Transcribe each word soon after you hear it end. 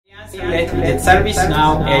related with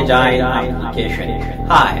ServiceNow Agile application.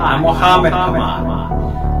 Hi, I'm Mohammed.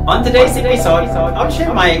 On today's episode, I'll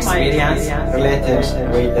share my experience related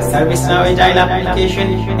with the ServiceNow Agile application,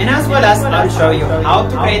 and as well as I'll show you how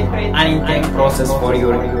to create an intake process for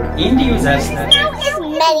your end users. ServiceNow is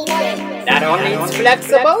many things. Not only it's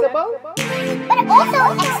flexible, but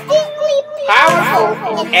also extremely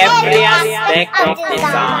powerful in every aspect of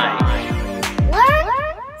design. Learn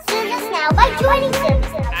ServiceNow by joining ServiceNow.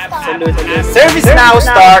 Absolutely. ServiceNow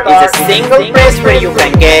Start is a single place where you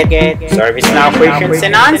can get ServiceNow questions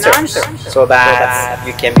and answers so that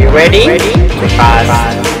you can be ready to pass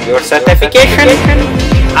your certification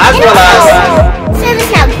as well as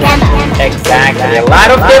ServiceNow demo. exactly a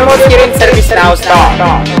lot of demos here in ServiceNow Start.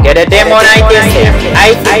 Get a demo on ITSM,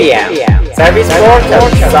 Service Portal,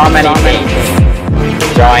 so many things.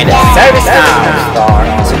 Join the ServiceNow Start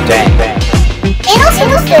today. And also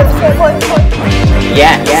the service portal.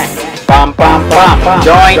 Yes.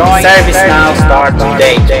 Join ServiceNow Start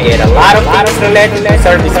today to get a lot of things related to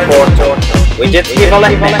Service Portal, widget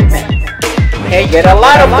development. Hey, get a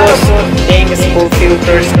lot of those things, cool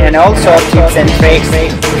filters, and also tips and tricks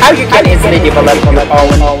how you can easily develop your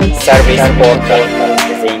own Service Portal.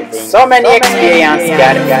 So many experience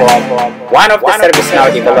gathered from one of the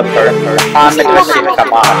ServiceNow developer, Mohammed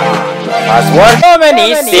has worked for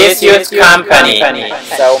many serious company.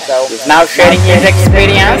 So he's now sharing his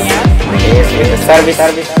experience with the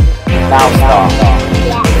ServiceNow Start.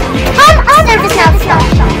 Come on, ServiceNow Start.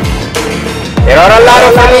 There are a lot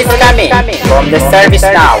of releases coming from the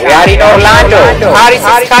ServiceNow. We are in Orlando. Paris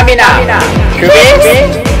is coming up. Quebec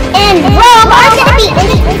And Rome are going to be in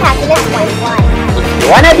the Enhancement 21. you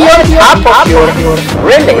want to be on top of your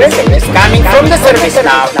release is coming from the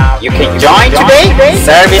ServiceNow. You can join today.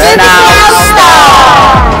 ServiceNow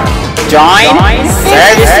Start. Join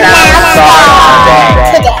ServiceNow Start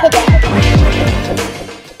today.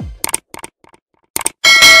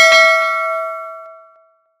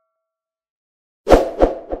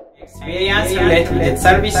 Experience related with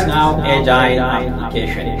ServiceNow Agile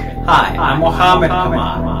application. Hi, I'm Mohammed.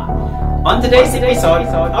 On today's episode,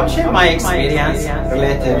 I'll share my experience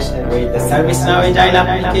related with the ServiceNow Agile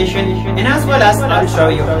application, and as well as I'll show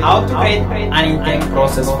you how to create an intake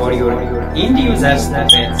process for your end users to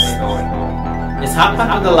create story. Just hop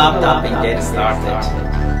onto the laptop and get started.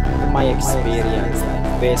 My experience,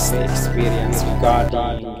 best experience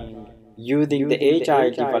regarding using the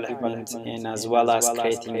agile development and as well as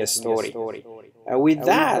creating a story. With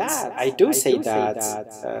that, I do say that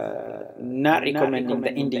not recommending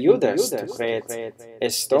the end users to create a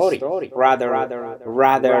story. Rather,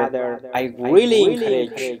 I really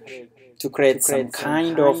encourage to create some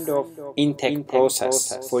kind of intake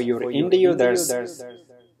process for your end users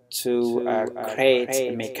to create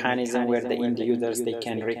a mechanism where the end users they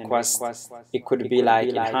can request. It could be like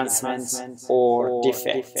enhancements or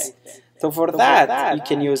defects. So for that, you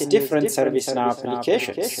can use different ServiceNow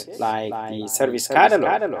applications like the Service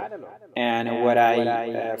Catalog. And what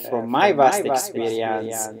from my vast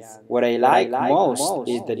experience, what I like most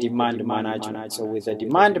is the demand management. So with the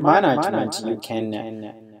demand management, you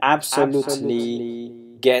can absolutely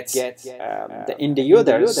get the end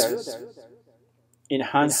users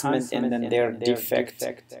enhancement and then their defect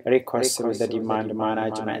requests through the demand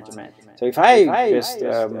management. So if I just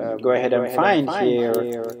go ahead and find here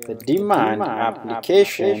the demand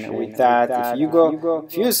application, with that,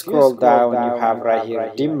 if you scroll down, you have right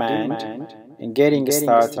here demand and getting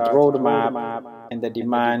started, roadmap, and the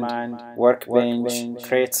demand workbench,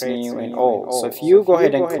 create new, and all. So if you go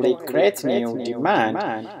ahead and click create new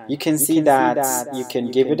demand, you can see that you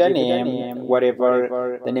can give it a name,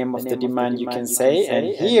 whatever the name of the demand you can say.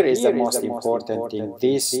 And here is the most important thing: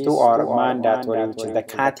 these two are mandatory, which is the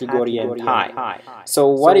category and type. So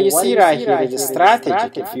what you see right here is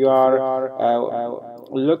strategic. If you are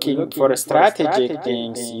looking for strategic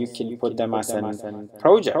things, you can put them as a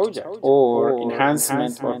project or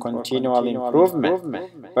enhancement or continual improvement.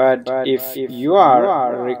 But if you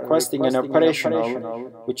are requesting an operational,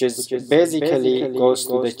 which is basically goes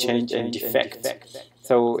to the change and defect.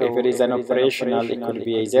 So if it is an operational, it could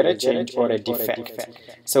be either a change or a defect.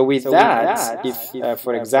 So with that, if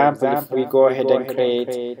for example, if we go ahead and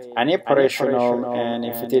create an operational, and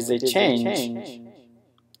if it is a change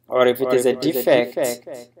or if it is a defect,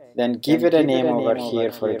 then give it a name over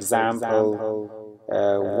here. For example,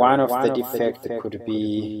 one of the defects could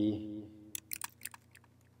be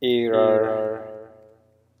error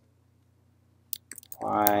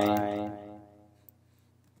while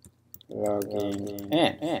logging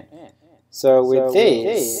in. So with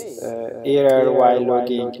this error while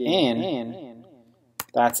logging in,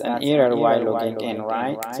 That's an error while logging in,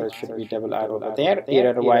 right? So it should be double R over there,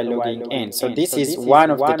 error while logging in. So this is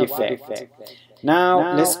one of the defects.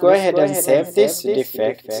 Now let's go ahead and save this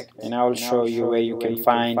defect, and I will show you where you can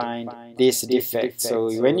find this defect.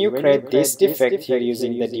 So when you create this defect here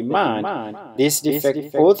using the demand, this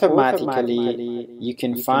defect automatically, you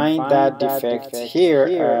can find that defect here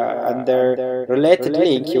under related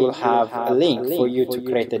link. You will have a link for you to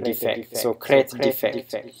create a defect. So create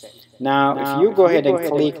defect. Now if you go ahead and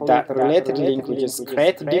click that related link, which is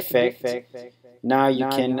create defect, now you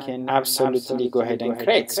can absolutely go ahead and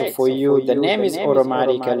create. So for you, the name is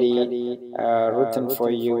automatically written for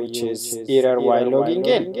you, which is error while logging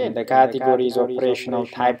in. And the category is operational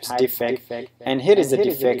types defect, and here is the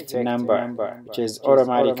defect number, which is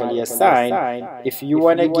automatically assigned. If you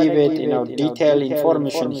want to give it, detailed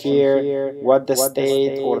information here, what the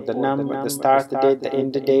state or the number, the start date, the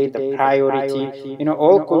end date, the priority,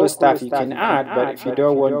 all cool stuff you can add. But if you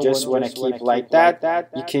don't just want to keep like that,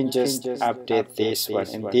 you can just update this one,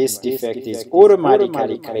 and this defect is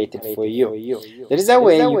automatically created for you. There is a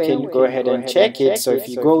way you can go ahead and check it. So if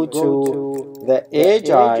you go to the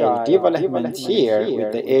Agile development here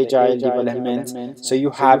with the Agile development, so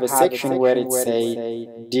you have a section where it says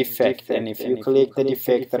defect, and if you click the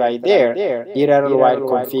defect right there, error while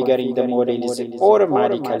configuring the model is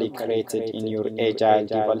automatically created in your Agile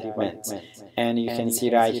development. And you can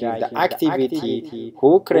see right here the activity,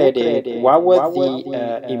 who created, what was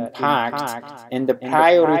the impact, and the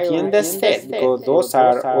priority and the state, because those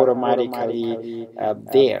are automatically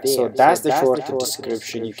there. So that's the short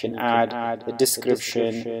description. You can add the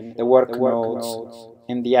description, the work notes,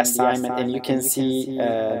 in the assignment, and you can see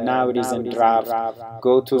now it is in draft.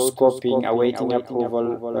 Go to scoping, awaiting approval,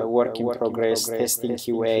 work in progress, testing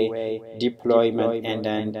QA, deployment, and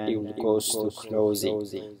then it goes to closing.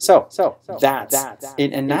 So that's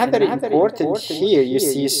in another important here. You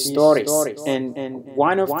see stories, and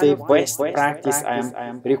one of the best practice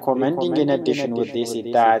I'm recommending in addition with this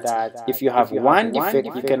is that if you have one defect,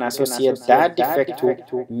 you can associate that defect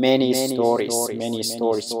to many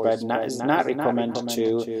stories, but it's not recommended to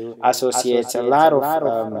associate a lot of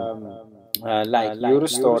like your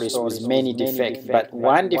stories with many defects, but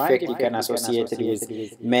one defect you can associate it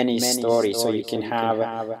with many stories, so you can have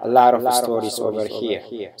a lot of stories over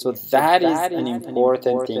here. So that is an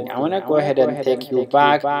important thing. I want to go ahead and take you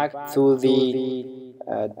back to the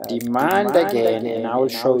demand again, and I will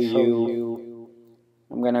show you.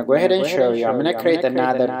 I'm gonna go ahead and show you. I'm gonna create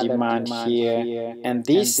another demand here, and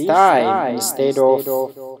this time, instead of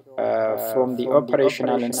from the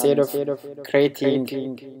operational, instead of creating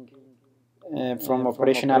from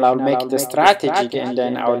operational, I'll make it a strategic, and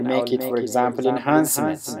then I'll make it, for example,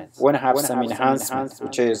 enhancements. I want to have some enhancements,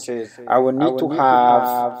 which is I will need to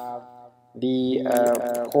have the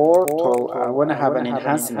portal. I want to have an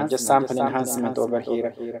enhancement, just sample enhancement over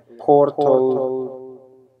here. Portal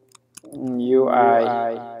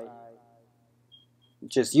UI,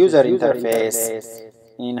 just user interface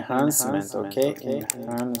enhancement. Okay,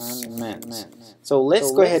 enhancement. So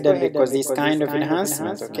let's go ahead and, because this kind of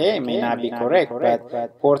enhancement, okay, may not be correct,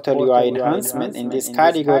 but portal UI enhancement in this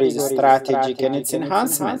category is strategic and it's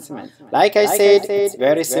enhancement. Like I said, it's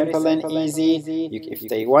very simple and easy. If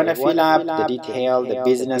they want to fill up the detail, the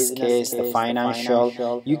business case, the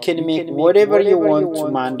financial, you can make whatever you want to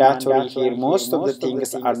mandatory here. Most of the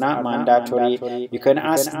things are not mandatory. You can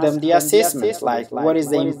ask them the assessments, like what is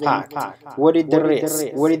the impact, what is the risk,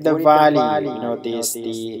 what is the value,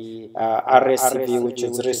 the RSV, which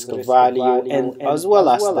is risk value, and as well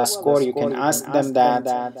as the score. You can ask them that,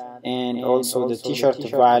 and also the t-shirt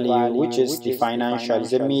value, which is the financial,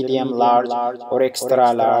 the medium, large, or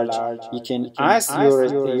extra large. You can ask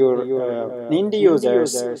your end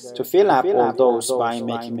users to fill up all those by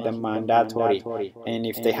making them mandatory, and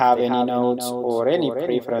if they have any notes or any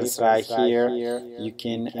preference right here, you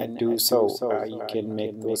can do so. You can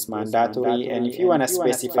make those mandatory, and if you want to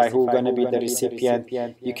specify who's going to be the recipient,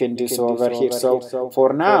 you can do so over here. So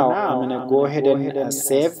for now, I'm going to go ahead and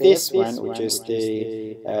save this one, which is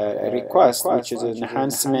the request, which is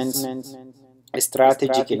enhancements,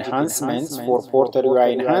 strategic enhancements for portal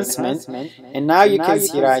UI enhancement. And now you can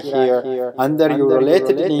see right here under your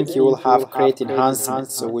related link you will have create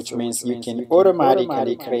enhancements, so which means you can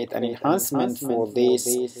automatically create an enhancement for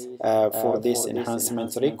this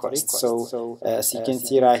enhancement request. So as you can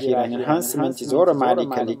see right here, an enhancement is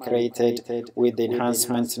automatically created with the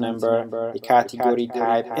enhancement number, the category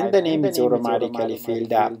type, and the name is automatically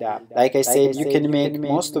filled up. Like I said, you can make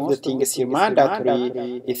most of the things here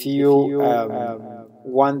mandatory if you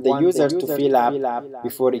want the user to fill up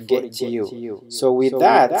before it gets to you. So with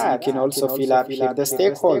that, you can also fill up here the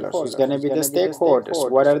stakeholders. Who's going to be the stakeholders?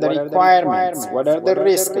 What are the requirements? What are the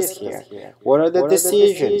risks here? What are the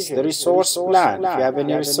decisions? The resource plan, if you have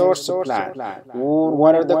any resource plan.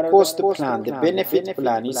 What are the cost plan, the benefit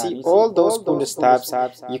plan? You see, all those cool steps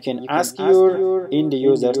you can ask your end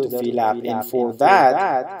user to fill up, and for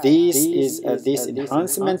that, this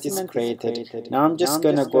enhancement is created. Now I'm just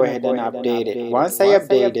gonna go ahead and update it. Once I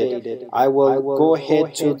update it, I will go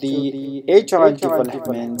ahead to the Agile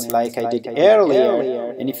development like I did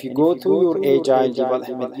earlier, and if you go to your Agile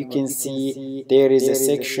development, you can see there is a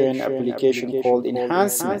section application called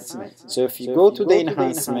Enhancement. So if you go to the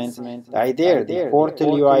enhancement, right there, the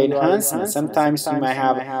portal UI enhancement, sometimes you might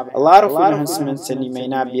have a lot of enhancements and you may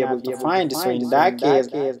not be able to find. So in that case,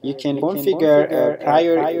 you can configure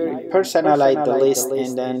personalize the list,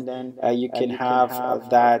 and then you can have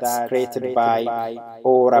that created by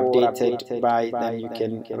or updated by, then you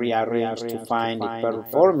can rearrange to find it.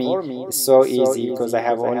 But for me, it's so easy because I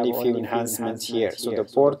have only few enhancements here. So the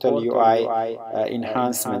portal UI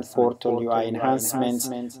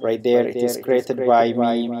enhancement, right there, it is created by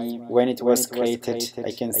me. When it was created,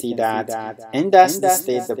 I can see that, and that's the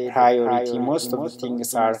state, the priority. Most of the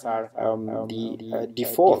things are the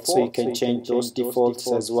default, so you can change those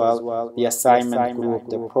defaults as well. The assignment group,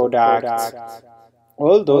 the product,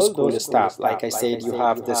 all those cool stuff. Like I said, you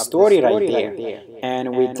have the story right there,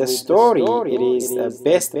 and with the story, it is the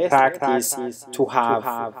best practice to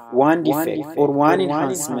have one defect or one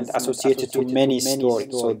enhancement associated to many stories.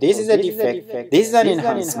 So this is a defect, this is an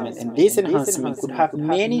enhancement, and this enhancement could have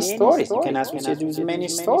many stories. You can associate with many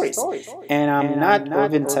stories, and I'm not,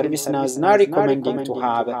 even ServiceNow is not recommending to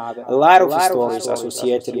have a lot of stories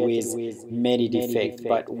associated with many defects,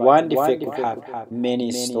 but one defect could have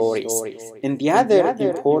many stories. And the other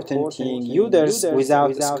important thing, users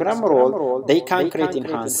without a Scrum role, they can create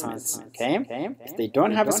enhancements. Okay, if they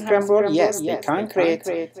don't have a Scrum role, yes, they can create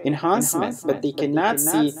enhancements, but they cannot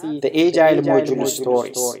see the Agile module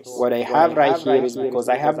stories. What I have right here is because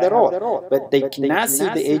I have the role, but they cannot see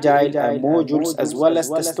the Agile modules as well as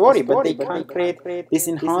the story, but they can create these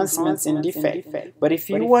enhancements in Defect. But if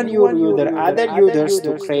you want your other users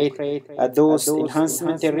to create those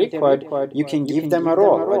enhancements in record, you can give them a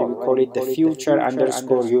role. What we call it, the future_user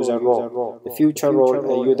role. The future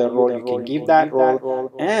role, user role, you can give that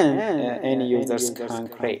role, and any users can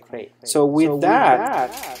create. So with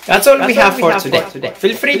that's all we have for today.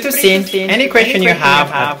 Feel free to send any question you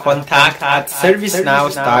have at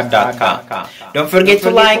contact@servicenow.com. Don't forget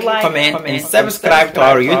to like, comment, and subscribe to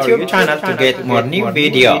our YouTube channel to get more new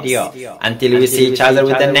videos. Until we see each other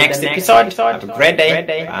with the next episode, have a great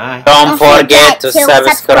day. Bye. Don't forget to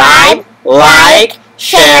subscribe, like,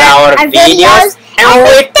 share our videos, and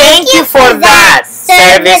we thank you for that,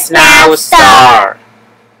 ServiceNow Star.